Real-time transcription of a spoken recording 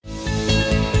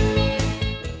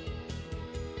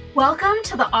Welcome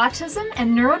to the Autism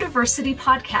and Neurodiversity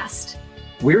Podcast.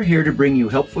 We're here to bring you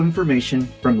helpful information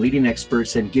from leading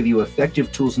experts and give you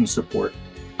effective tools and support.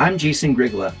 I'm Jason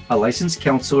Grigla, a licensed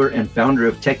counselor and founder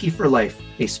of Techie for Life,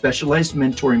 a specialized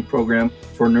mentoring program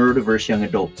for neurodiverse young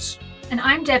adults. And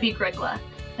I'm Debbie Grigla,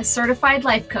 a certified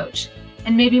life coach.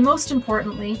 And maybe most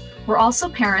importantly, we're also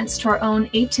parents to our own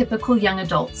atypical young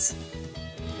adults.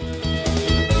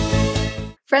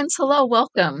 Friends, hello,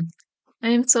 welcome. I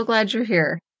am so glad you're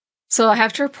here. So I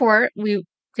have to report,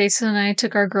 Jason and I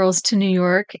took our girls to New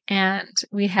York and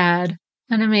we had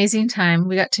an amazing time.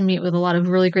 We got to meet with a lot of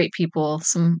really great people,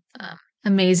 some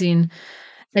amazing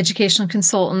educational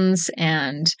consultants,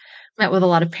 and met with a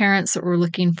lot of parents that were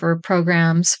looking for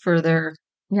programs for their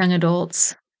young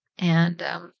adults. And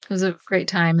it was a great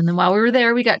time. And then while we were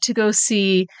there, we got to go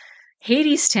see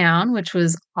Hadestown, which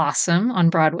was awesome, on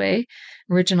Broadway,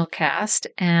 original cast.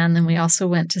 And then we also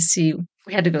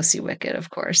we had to go see Wicked,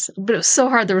 of course. But it was so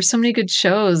hard. There were so many good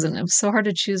shows, and it was so hard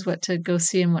to choose what to go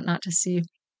see and what not to see.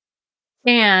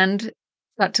 And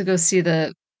got to go see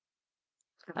the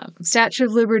Statue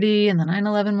of Liberty and the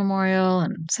 9/11 Memorial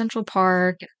and Central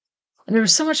Park. And there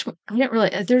was so much,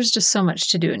 there's just so much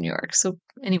to do in New York. So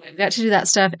anyway, we got to do that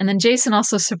stuff. And then Jason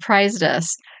also surprised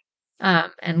us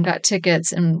and got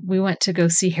tickets, and we went to go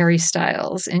see Harry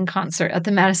Styles in concert at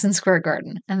the Madison Square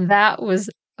Garden. And that was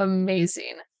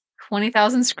amazing.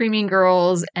 20,000 screaming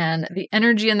girls and the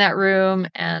energy in that room,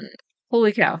 and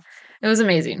holy cow, it was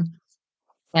amazing.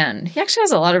 And he actually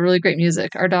has a lot of really great music.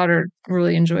 Our daughter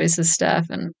really enjoys his stuff.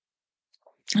 And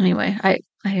anyway, I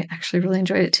actually really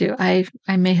enjoyed it too. I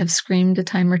may have screamed a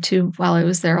time or two while I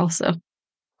was there also.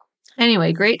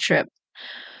 Anyway, great trip.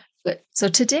 So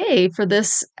today, for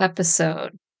this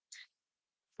episode,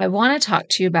 I want to talk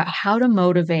to you about how to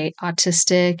motivate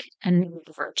autistic and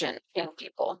neurodivergent young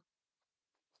people.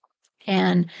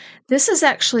 And this is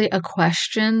actually a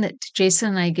question that Jason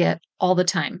and I get all the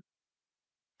time.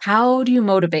 How do you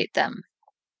motivate them?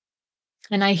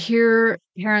 And I hear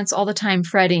parents all the time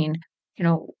fretting,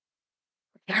 they're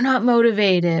not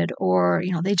motivated, or,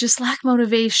 they just lack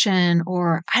motivation,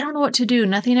 or I don't know what to do.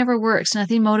 Nothing ever works.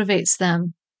 Nothing motivates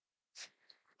them.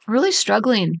 I'm really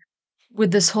struggling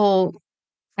with this whole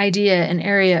idea and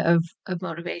area of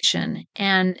motivation.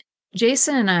 And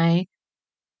Jason and I,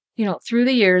 through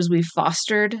the years, we've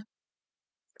fostered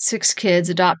 6 kids,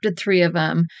 adopted 3 of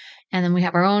them, and then we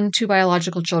have our own 2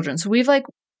 biological children. So we've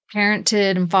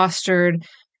parented and fostered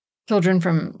children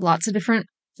from lots of different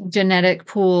genetic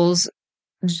pools,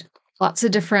 lots of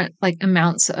different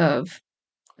amounts of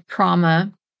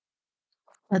trauma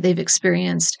that they've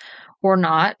experienced or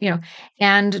not,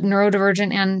 and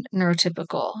neurodivergent and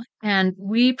neurotypical. And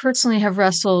we personally have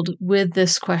wrestled with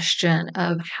this question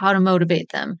of how to motivate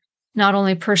them, not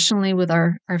only personally with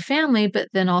our family, but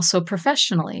then also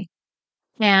professionally.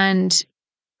 And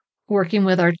working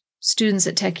with our students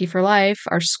at Techie for Life,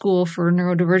 our school for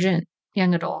neurodivergent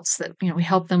young adults, that, we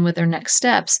help them with their next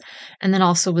steps. And then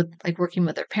also with working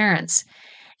with their parents.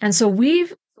 And so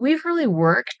we've really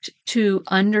worked to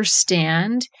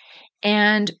understand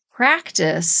and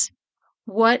practice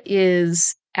what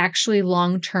is actually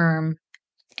long-term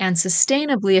and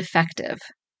sustainably effective.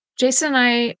 Jason and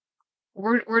I,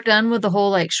 we're done with the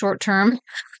whole short-term,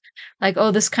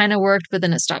 this kind of worked, but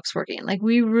then it stops working.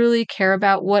 We really care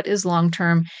about what is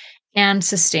long-term and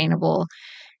sustainable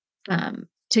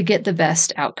to get the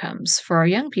best outcomes for our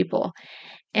young people.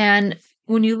 And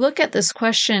when you look at this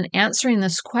question, answering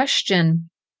this question,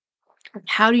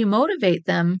 how do you motivate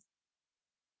them?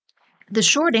 The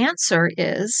short answer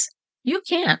is you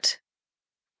can't.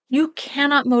 You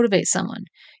cannot motivate someone.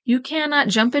 You cannot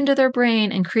jump into their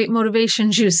brain and create motivation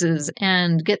juices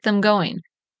and get them going.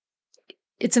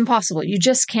 It's impossible. You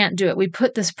just can't do it. We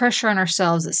put this pressure on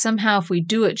ourselves that somehow if we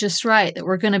do it just right, that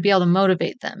we're going to be able to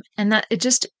motivate them. And that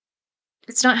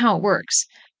it's not how it works.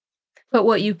 But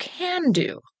what you can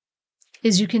do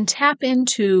is you can tap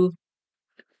into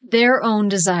their own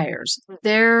desires,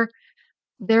 their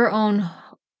own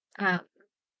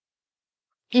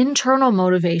internal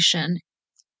motivation,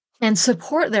 and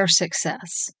support their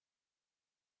success.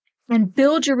 And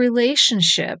build your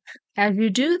relationship as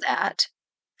you do that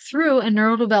through a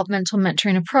neurodevelopmental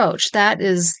mentoring approach. That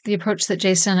is the approach that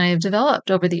Jason and I have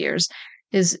developed over the years,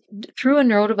 is through a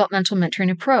neurodevelopmental mentoring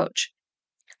approach.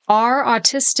 Our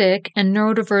autistic and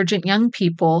neurodivergent young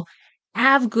people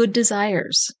have good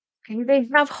desires. Okay? They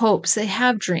have hopes, they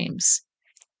have dreams,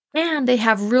 and they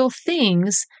have real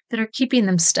things that are keeping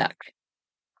them stuck.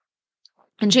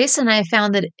 And Jason and I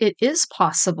found that it is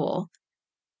possible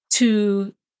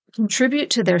to contribute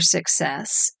to their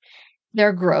success,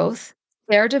 their growth,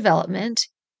 their development,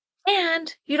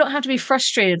 And you don't have to be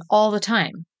frustrated all the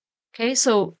time. Okay,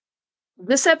 so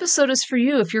this episode is for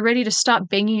you if you're ready to stop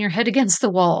banging your head against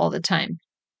the wall all the time.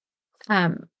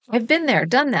 I've been there,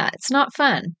 done that. It's not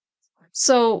fun.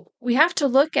 So we have to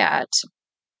look at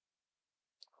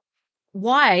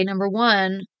why, number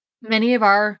one, many of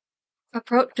our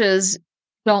approaches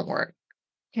don't work.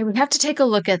 Okay, we have to take a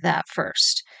look at that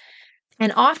first.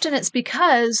 And often it's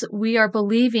because we are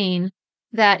believing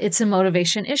that it's a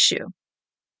motivation issue.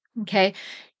 Okay,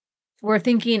 we're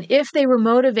thinking if they were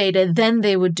motivated, then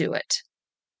they would do it.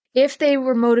 If they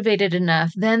were motivated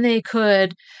enough, then they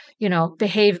could,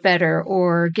 behave better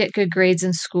or get good grades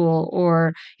in school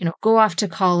or, go off to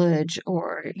college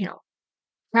or,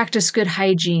 practice good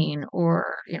hygiene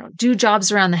or, do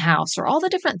jobs around the house or all the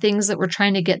different things that we're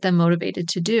trying to get them motivated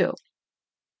to do.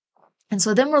 And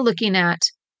so then we're looking at,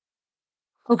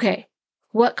 okay,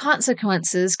 what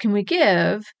consequences can we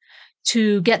give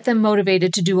to get them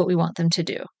motivated to do what we want them to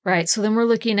do, right? So then we're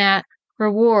looking at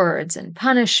rewards and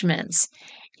punishments,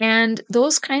 and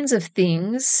those kinds of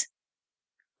things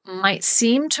might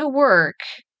seem to work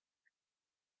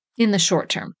in the short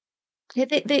term.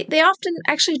 They often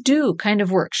actually do kind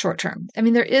of work short term. I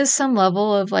mean, there is some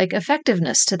level of like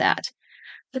effectiveness to that.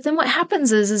 But then what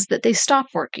happens is that they stop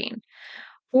working.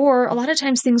 Or a lot of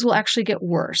times things will actually get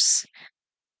worse.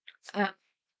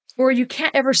 Or you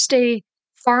can't ever stay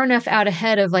far enough out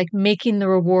ahead of like making the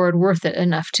reward worth it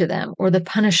enough to them or the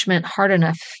punishment hard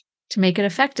enough to make it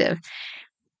effective.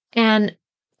 And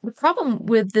the problem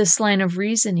with this line of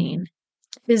reasoning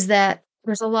is that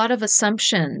there's a lot of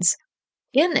assumptions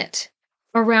in it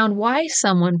around why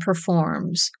someone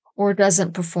performs or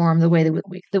doesn't perform the way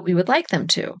that we would like them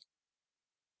to.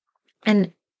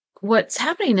 And what's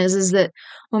happening is that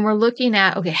when we're looking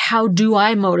at, okay, how do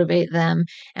I motivate them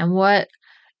and what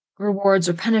rewards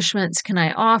or punishments can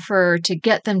I offer to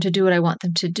get them to do what I want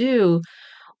them to do,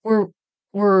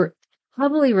 we're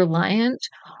heavily reliant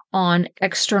on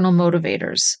external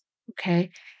motivators, okay?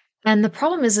 And the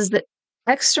problem is that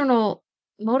external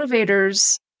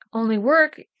motivators only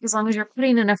work as long as you're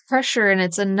putting enough pressure and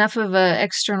it's enough of an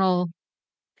external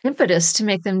impetus to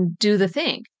make them do the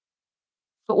thing.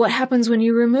 But what happens when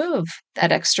you remove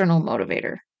that external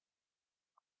motivator?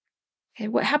 Okay,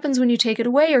 what happens when you take it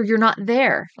away or you're not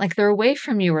there? Like they're away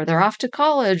from you or they're off to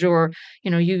college or,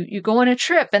 you go on a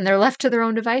trip and they're left to their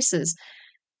own devices.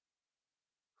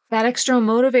 That external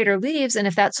motivator leaves, and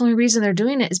if that's the only reason they're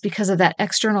doing it is because of that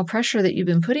external pressure that you've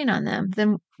been putting on them,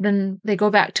 then they go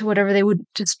back to whatever they would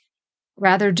just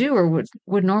rather do or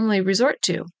would normally resort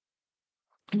to.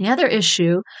 And the other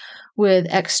issue with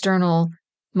external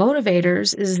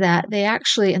motivators is that they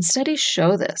actually, and studies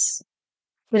show this,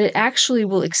 that it actually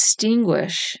will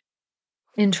extinguish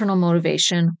internal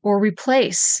motivation or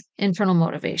replace internal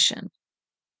motivation.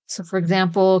 So, for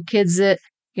example, kids that,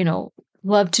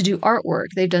 love to do artwork,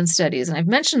 they've done studies, and I've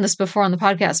mentioned this before on the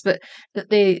podcast, but that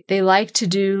they like to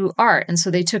do art. And so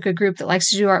they took a group that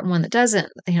likes to do art and one that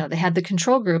doesn't. They had the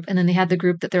control group, and then they had the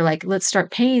group that they're like, let's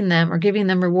start paying them or giving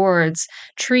them rewards,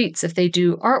 treats if they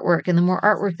do artwork. And the more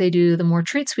artwork they do, the more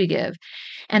treats we give.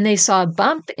 And they saw a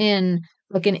bump in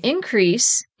like an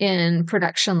increase in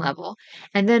production level.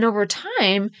 And then over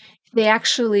time, they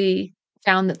actually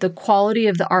found that the quality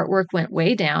of the artwork went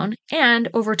way down. And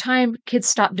over time, kids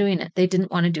stopped doing it. They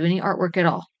didn't want to do any artwork at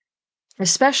all,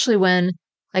 especially when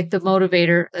like the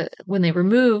motivator, when they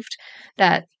removed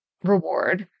that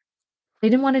reward, they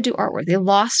didn't want to do artwork. They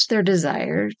lost their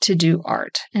desire to do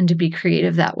art and to be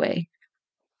creative that way,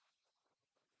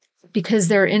 because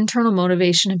their internal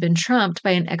motivation had been trumped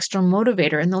by an external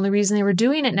motivator. And the only reason they were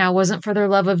doing it now wasn't for their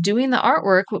love of doing the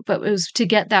artwork, but it was to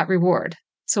get that reward.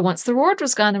 So once the reward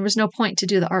was gone, there was no point to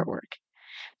do the artwork.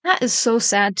 That is so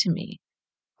sad to me.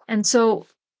 And so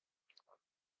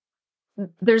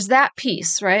there's that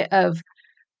piece, right, of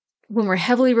when we're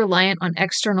heavily reliant on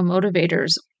external motivators,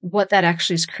 what that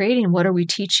actually is creating, what are we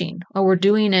teaching? Or we're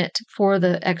doing it for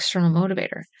the external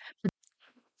motivator.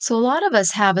 So a lot of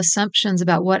us have assumptions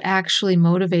about what actually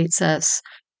motivates us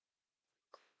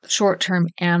short term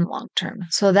and long term.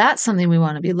 So that's something we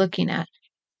want to be looking at.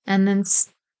 And then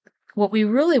what we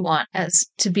really want as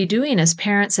to be doing as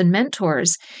parents and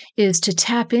mentors is to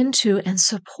tap into and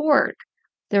support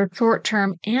their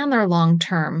short-term and their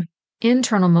long-term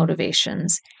internal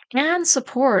motivations and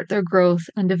support their growth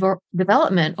and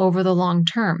development over the long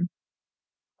term.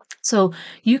 So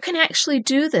you can actually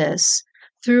do this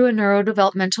through a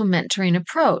neurodevelopmental mentoring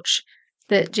approach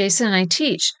that Jason and I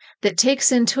teach that takes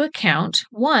into account,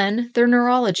 one, their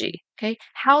neurology, okay,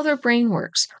 how their brain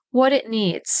works, what it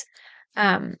needs,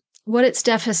 what its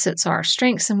deficits are,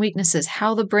 strengths and weaknesses,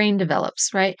 how the brain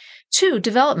develops, right? 2,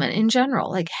 development in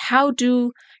general, like how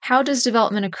does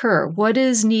development occur? What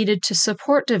is needed to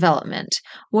support development?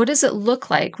 What does it look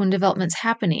like when development's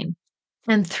happening?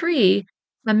 And 3,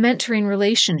 a mentoring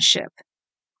relationship,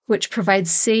 which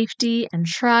provides safety and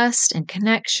trust and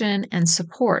connection and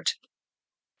support.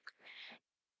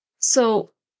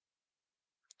 So,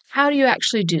 how do you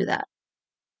actually do that?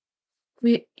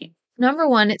 Number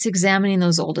one, it's examining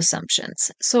those old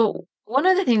assumptions. So, one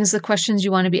of the questions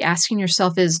you want to be asking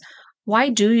yourself is, why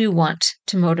do you want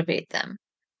to motivate them?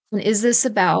 And is this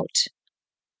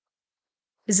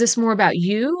more about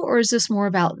you, or is this more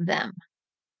about them?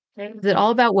 Okay. Is it all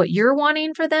about what you're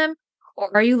wanting for them? Or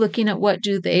are you looking at what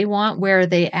do they want? Where are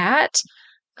they at?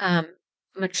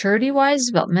 Maturity wise,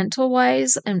 developmental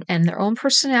wise, and their own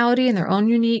personality and their own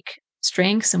unique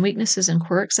strengths and weaknesses and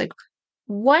quirks. Like,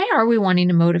 why are we wanting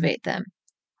to motivate them?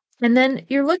 And then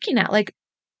you're looking at, like,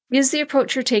 is the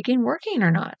approach you're taking working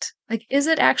or not? Like, is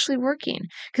it actually working?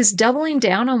 Because doubling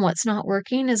down on what's not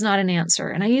working is not an answer.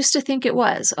 And I used to think it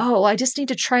was, oh, I just need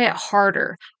to try it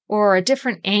harder or a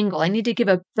different angle. I need to give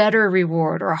a better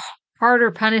reward or a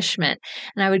harder punishment.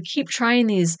 And I would keep trying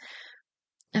these,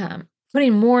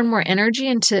 putting more and more energy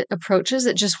into approaches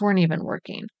that just weren't even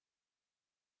working.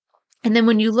 And then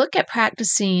when you look at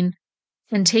practicing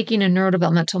and taking a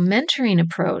neurodevelopmental mentoring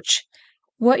approach,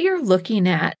 what you're looking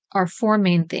at are 4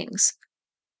 main things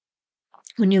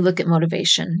when you look at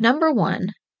motivation. Number 1,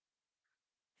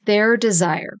 their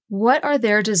desire. What are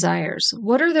their desires?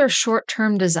 What are their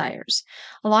short-term desires?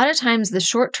 A lot of times the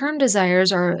short-term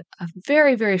desires are a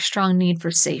very, very strong need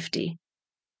for safety.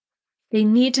 They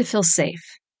need to feel safe.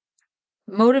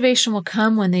 Motivation will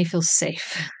come when they feel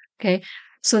safe. Okay.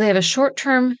 So they have a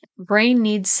short-term brain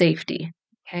needs safety.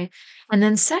 Okay. And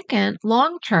then second,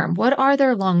 long-term, what are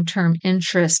their long-term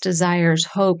interests, desires,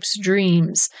 hopes,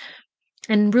 dreams,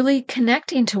 and really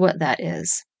connecting to what that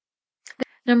is.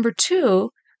 Number 2,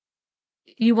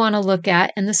 you want to look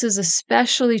at, and this is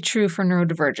especially true for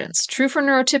neurodivergence, true for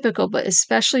neurotypical, but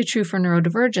especially true for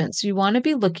neurodivergence. You want to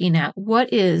be looking at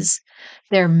what is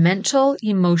their mental,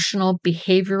 emotional,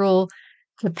 behavioral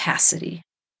capacity.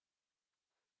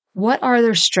 What are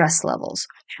their stress levels?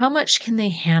 How much can they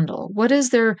handle? What is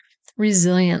their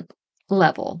resilient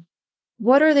level?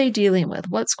 What are they dealing with?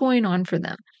 What's going on for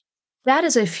them? That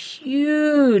is a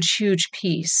huge, huge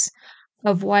piece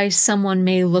of why someone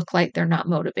may look like they're not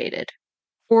motivated.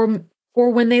 Or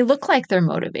when they look like they're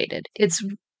motivated.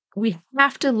 We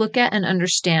have to look at and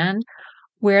understand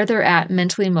where they're at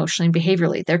mentally, emotionally,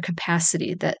 behaviorally, their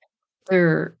capacity, that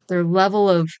their level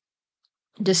of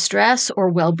distress or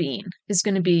well-being is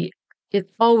going to be,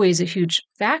 it's always a huge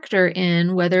factor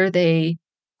in whether they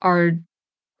are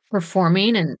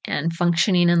performing and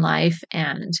functioning in life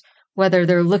and whether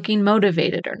they're looking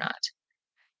motivated or not.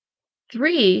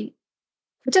 3,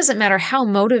 it doesn't matter how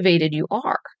motivated you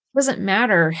are. It doesn't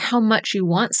matter how much you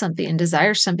want something and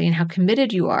desire something and how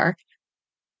committed you are.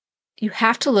 You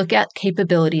have to look at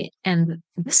capability and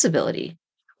disability.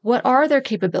 What are their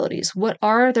capabilities? What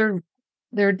are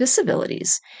their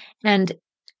disabilities? And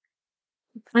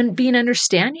being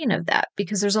understanding of that,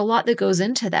 because there's a lot that goes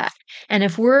into that. And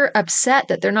if we're upset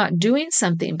that they're not doing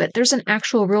something, but there's an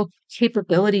actual real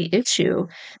capability issue,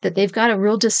 that they've got a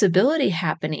real disability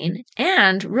happening,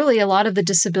 and really a lot of the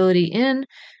disability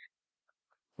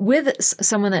with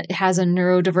someone that has a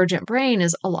neurodivergent brain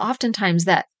is oftentimes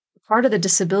that part of the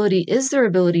disability is their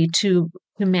ability to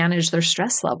manage their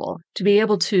stress level, to be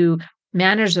able to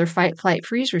manage their fight, flight,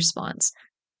 freeze response.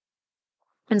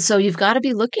 And so you've got to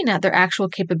be looking at their actual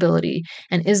capability,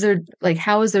 and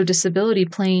how is their disability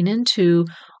playing into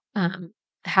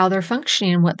how they're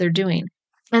functioning and what they're doing.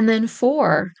 And then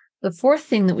the fourth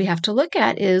thing that we have to look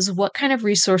at is what kind of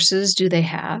resources do they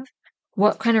have?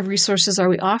 What kind of resources are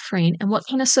we offering? And what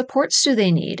kind of supports do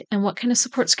they need? And what kind of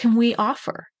supports can we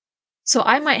offer? So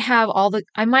I might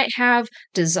have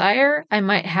desire, I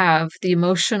might have the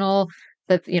emotional,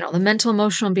 the mental,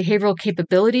 emotional, and behavioral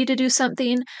capability to do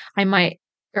something.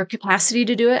 Or capacity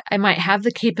to do it. I might have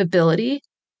the capability.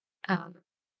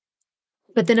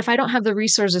 But then if I don't have the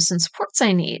resources and supports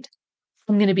I need,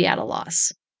 I'm going to be at a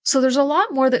loss. So there's a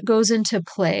lot more that goes into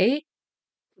play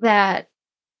than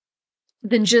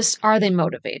just, are they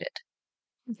motivated?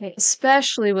 Okay.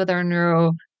 Especially with our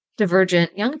neurodivergent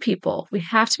young people, we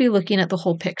have to be looking at the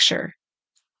whole picture.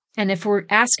 And if we're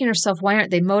asking ourselves, why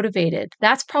aren't they motivated?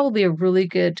 That's probably a really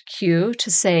good cue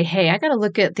to say, hey, I got to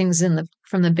look at things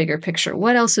from the bigger picture.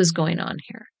 What else is going on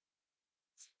here?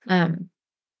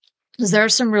 Because there are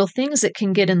some real things that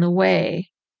can get in the way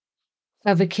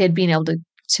of a kid being able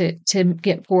to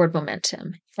get forward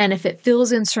momentum. And if it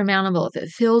feels insurmountable, if it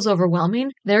feels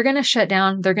overwhelming, they're going to shut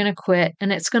down, they're going to quit,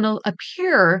 and it's going to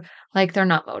appear like they're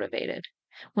not motivated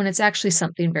when it's actually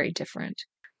something very different.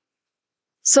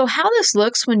 So how this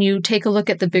looks when you take a look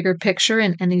at the bigger picture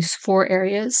and these 4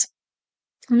 areas,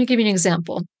 let me give you an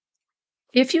example.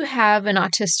 If you have an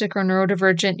autistic or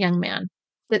neurodivergent young man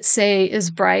that, say,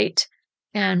 is bright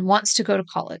and wants to go to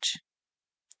college,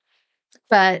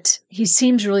 but he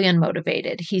seems really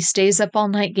unmotivated. He stays up all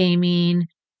night gaming.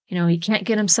 He can't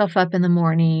get himself up in the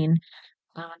morning.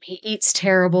 He eats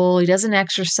terrible. He doesn't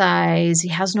exercise. He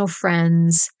has no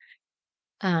friends.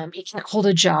 He can't hold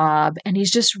a job. And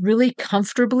he's just really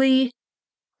comfortably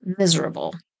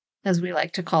miserable, as we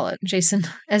like to call it.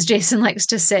 As Jason likes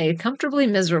to say, comfortably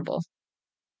miserable.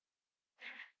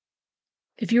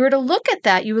 If you were to look at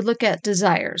that, you would look at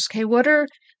desires. Okay, what are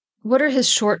his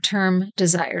short-term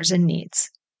desires and needs?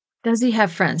 Does he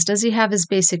have friends? Does he have his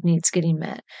basic needs getting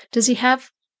met? Does he have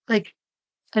like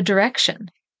a direction?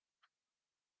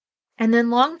 And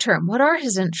then long-term, what are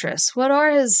his interests? What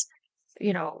are his,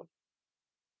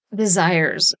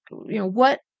 desires?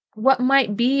 What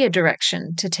might be a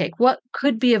direction to take? What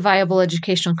could be a viable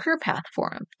educational career path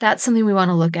for him? That's something we want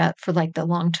to look at for like the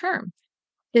long term.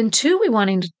 Then 2,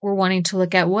 we're wanting to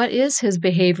look at what is his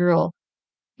behavioral,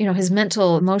 his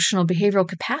mental, emotional, behavioral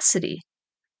capacity.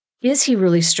 Is he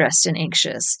really stressed and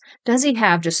anxious? Does he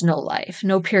have just no life,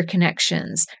 no peer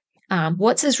connections?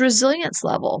 What's his resilience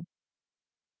level?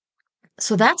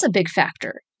 So that's a big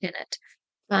factor in it.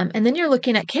 And then you're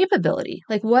looking at capability.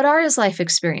 Like, what are his life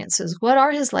experiences? What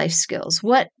are his life skills?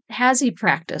 What has he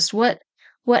practiced? What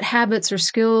habits or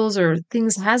skills or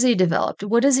things has he developed?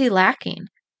 What is he lacking?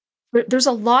 There's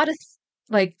a lot of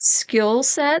like skill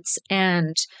sets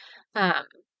and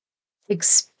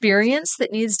experience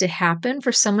that needs to happen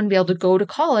for someone to be able to go to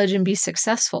college and be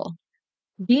successful.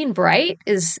 Being bright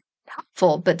is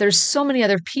helpful, but there's so many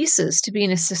other pieces to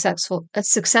being a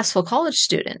successful college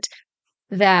student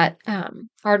that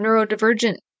our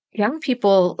neurodivergent young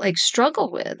people like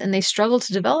struggle with, and they struggle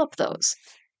to develop those.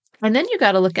 And then you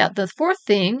got to look at the 4th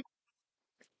thing.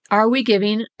 Are we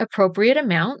giving appropriate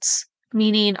amounts?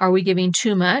 Meaning, are we giving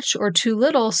too much or too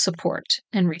little support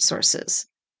and resources?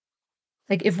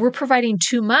 Like if we're providing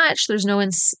too much, we're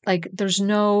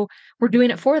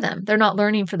doing it for them. They're not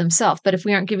learning for themselves. But if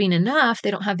we aren't giving enough, they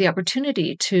don't have the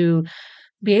opportunity to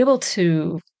be able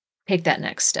to take that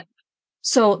next step.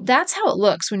 So that's how it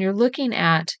looks when you're looking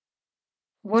at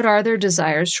what are their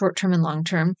desires, short-term and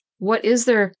long-term? What is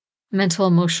their mental,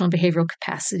 emotional, behavioral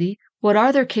capacity? What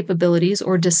are their capabilities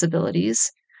or disabilities?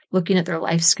 Looking at their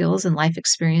life skills and life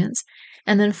experience.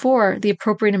 And then 4, the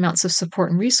appropriate amounts of support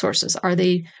and resources. Are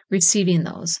they receiving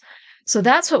those? So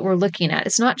that's what we're looking at.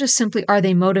 It's not just simply, are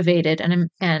they motivated? And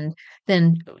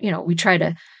then, we try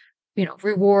to,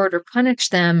 reward or punish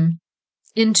them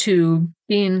into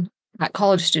being that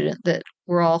college student that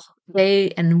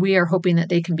they and we are hoping that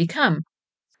they can become.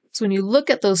 So when you look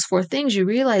at those 4 things, you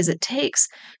realize it takes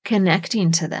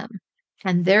connecting to them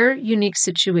and their unique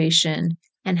situation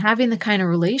and having the kind of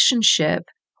relationship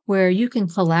where you can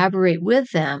collaborate with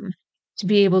them to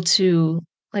be able to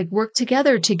like work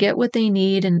together to get what they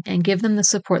need and give them the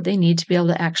support they need to be able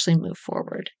to actually move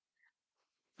forward.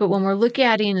 But when we're looking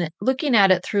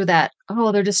at it through that,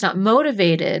 they're just not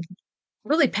motivated,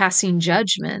 really passing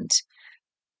judgment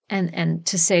and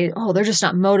to say, they're just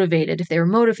not motivated. If they were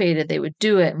motivated, they would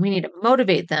do it, and we need to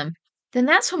motivate them. Then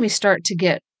that's when we start to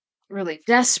get really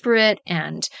desperate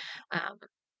and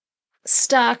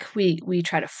stuck. We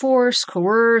try to force,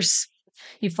 coerce.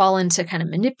 You fall into kind of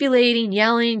manipulating,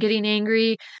 yelling, getting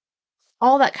angry,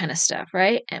 all that kind of stuff,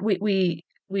 right? And we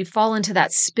fall into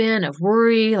that spin of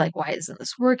worry, like, why isn't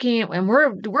this working? And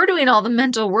we're doing all the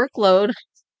mental workload,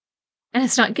 and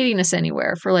it's not getting us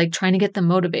anywhere for like trying to get them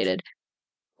motivated.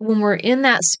 When we're in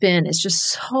that spin, it's just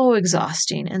so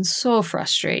exhausting and so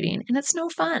frustrating, and it's no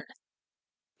fun.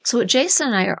 So what Jason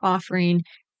and I are offering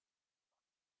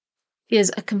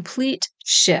is a complete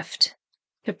shift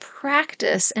to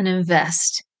practice and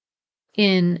invest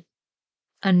in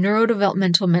a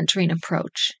neurodevelopmental mentoring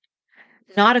approach,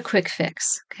 not a quick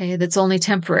fix, okay, that's only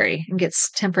temporary and gets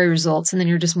temporary results, and then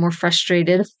you're just more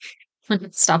frustrated when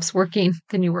it stops working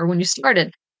than you were when you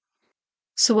started.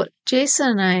 So what Jason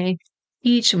and I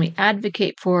teach and we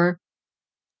advocate for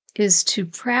is to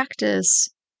practice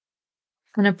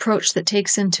an approach that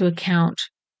takes into account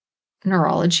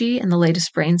neurology and the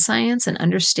latest brain science and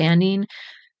understanding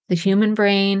the human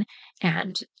brain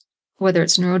and whether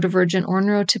it's neurodivergent or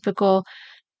neurotypical,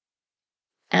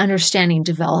 understanding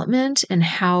development and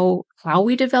how how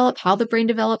we develop, how the brain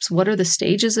develops, what are the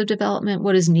stages of development,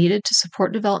 what is needed to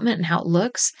support development, and how it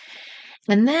looks.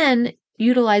 And then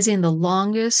utilizing the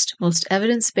longest, most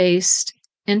evidence-based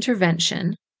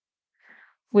intervention,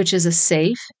 which is a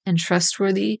safe and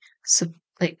trustworthy,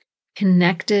 like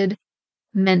connected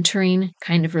mentoring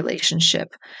kind of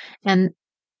relationship. And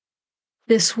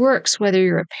this works whether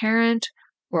you're a parent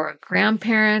or a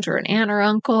grandparent or an aunt or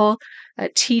uncle, a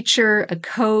teacher, a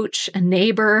coach, a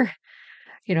neighbor,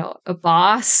 a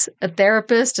boss, a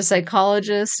therapist, a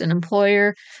psychologist, an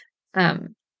employer.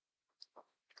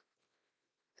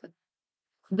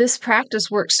 This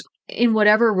practice works in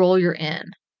whatever role you're in,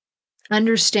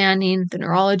 understanding the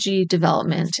neurology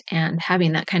development and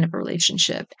having that kind of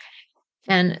relationship.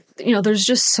 And, there's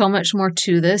just so much more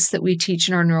to this that we teach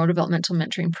in our neurodevelopmental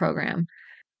mentoring program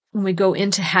when we go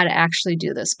into how to actually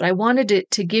do this. But I wanted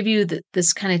to give you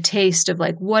this kind of taste of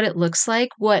like what it looks like,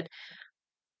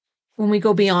 when we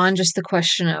go beyond just the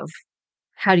question of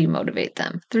how do you motivate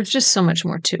them. There's just so much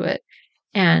more to it.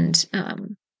 And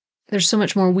there's so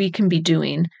much more we can be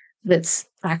doing that's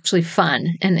actually fun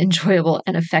and enjoyable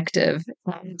and effective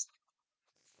and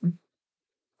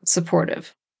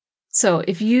supportive. So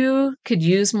if you could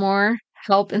use more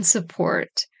help and support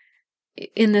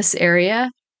in this area,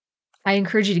 I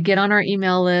encourage you to get on our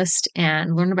email list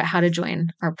and learn about how to join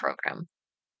our program.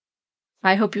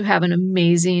 I hope you have an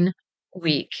amazing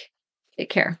week. Take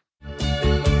care.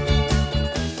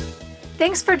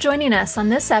 Thanks for joining us on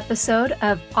this episode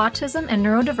of Autism and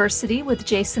Neurodiversity with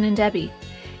Jason and Debbie.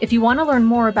 If you want to learn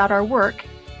more about our work,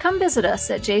 come visit us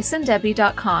at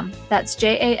jasondebbie.com. That's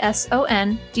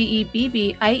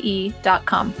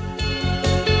JASONDEBBIE.com.